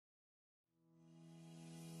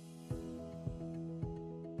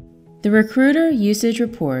The Recruiter Usage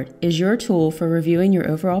Report is your tool for reviewing your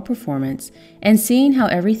overall performance and seeing how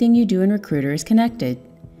everything you do in Recruiter is connected.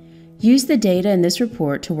 Use the data in this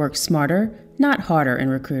report to work smarter, not harder in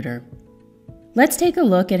Recruiter. Let's take a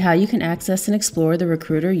look at how you can access and explore the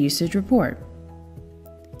Recruiter Usage Report.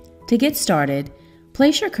 To get started,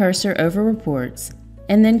 place your cursor over Reports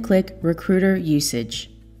and then click Recruiter Usage.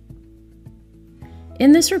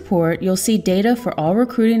 In this report, you'll see data for all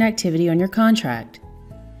recruiting activity on your contract.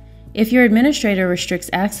 If your administrator restricts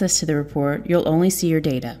access to the report, you'll only see your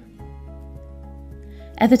data.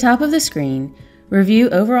 At the top of the screen, review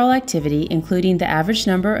overall activity including the average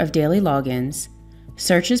number of daily logins,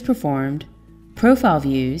 searches performed, profile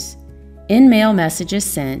views, in-mail messages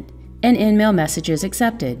sent, and in-mail messages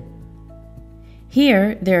accepted.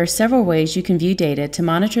 Here, there are several ways you can view data to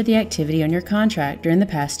monitor the activity on your contract during the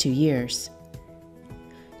past 2 years.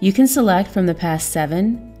 You can select from the past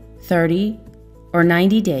 7, 30, or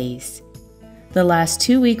 90 days, the last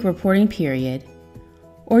 2-week reporting period,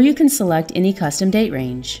 or you can select any custom date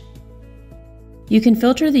range. You can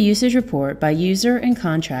filter the usage report by user and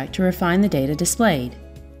contract to refine the data displayed.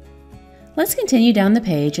 Let's continue down the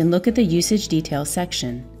page and look at the usage details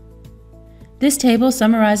section. This table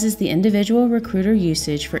summarizes the individual recruiter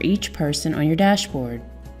usage for each person on your dashboard.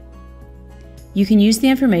 You can use the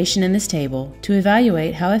information in this table to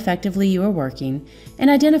evaluate how effectively you are working and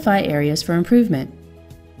identify areas for improvement.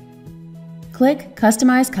 Click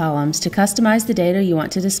Customize Columns to customize the data you want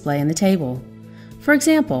to display in the table. For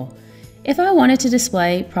example, if I wanted to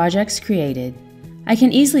display projects created, I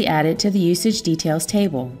can easily add it to the Usage Details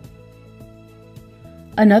table.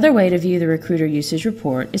 Another way to view the Recruiter Usage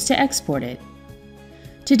Report is to export it.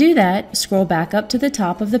 To do that, scroll back up to the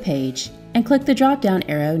top of the page and click the drop-down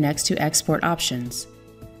arrow next to Export Options.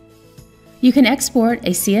 You can export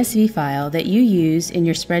a CSV file that you use in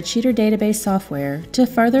your spreadsheet or database software to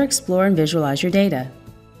further explore and visualize your data.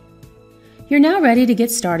 You're now ready to get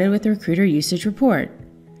started with the Recruiter Usage Report.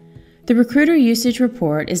 The Recruiter Usage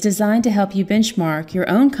Report is designed to help you benchmark your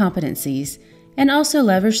own competencies and also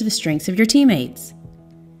leverage the strengths of your teammates.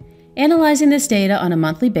 Analyzing this data on a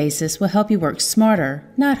monthly basis will help you work smarter,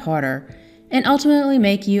 not harder, and ultimately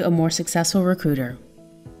make you a more successful recruiter.